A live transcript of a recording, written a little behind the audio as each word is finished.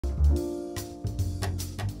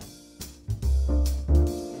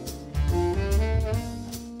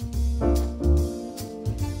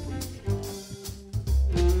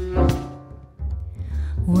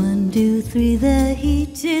3, the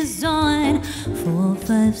heat is on. 4,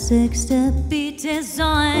 5, 6, the beat is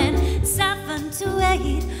on. 7 to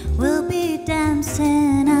 8, we'll be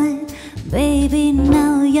dancing on. Baby,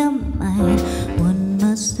 now you're mine. One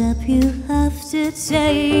more step you have to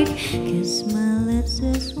take. Kiss my lips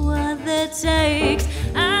is what it takes.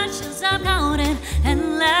 I shall stop counting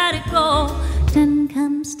and let it go. 10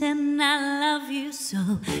 comes 10, I love you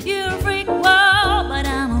so. You're a freak, whoa, but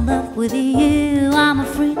I'm in love with you. I'm a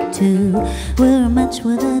freak too. We're a match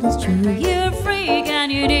where that is true. You're a freak and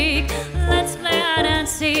unique. Let's play hide and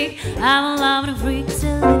seek. I'm a love and a freak,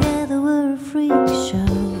 so together we're a freak show.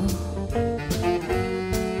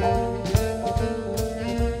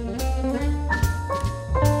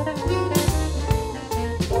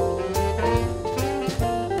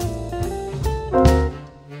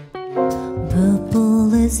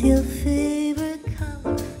 Purple is your favorite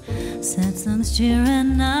color. Sad songs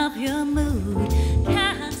cheering up your mood.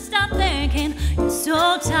 Can't stop thinking you're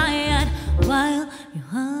so tired while your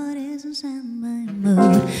heart is in standby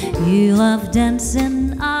mode. You love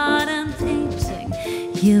dancing, art and painting.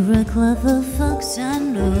 You're a clever fox, I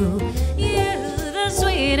know. You're the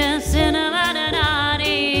sweetest in a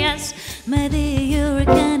naughty, yes. Maybe you're a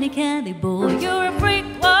candy, candy boy. You're a freak,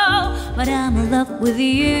 whoa, but I'm in love with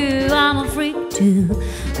you. I'm a freak too.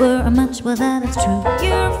 We're a match, well that is true.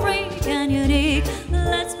 You're a freak and unique.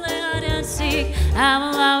 Let's play hide and seek. I'm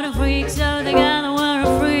a loud and freak, so together we're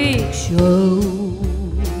a freak show.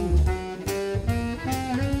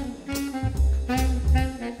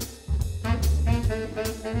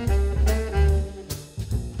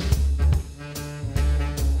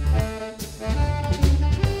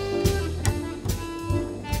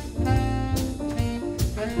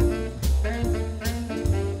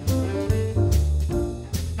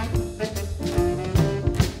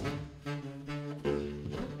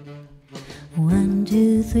 1,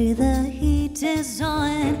 2, 3, the heat is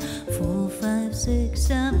on. 4, 5, 6,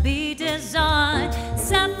 the beat is on.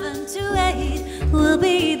 7 to 8, we'll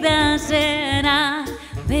be dancing on.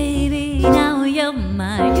 Baby, now you're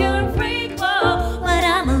mine. You're a freak, whoa, but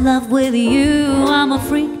I'm in love with you. I'm a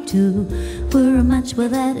freak too. We're a match, well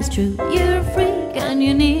that is true. You're a freak and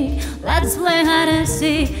unique. Let's play hide and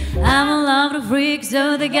seek. I'm in love with a freak,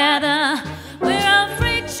 so together we're a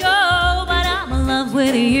freak show. But I'm in love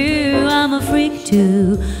with you. I'm a freak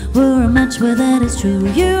too. We're a match, well that is true.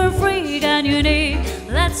 You're a freak and unique.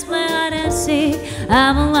 Let's play hide and seek.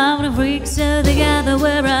 I'm in love with a freak, so together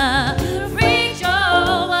we're a freak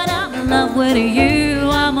show. But I'm in love with you.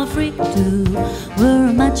 I'm a freak too. We're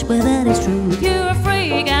a match, well that is true. You're a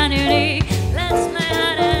freak and unique.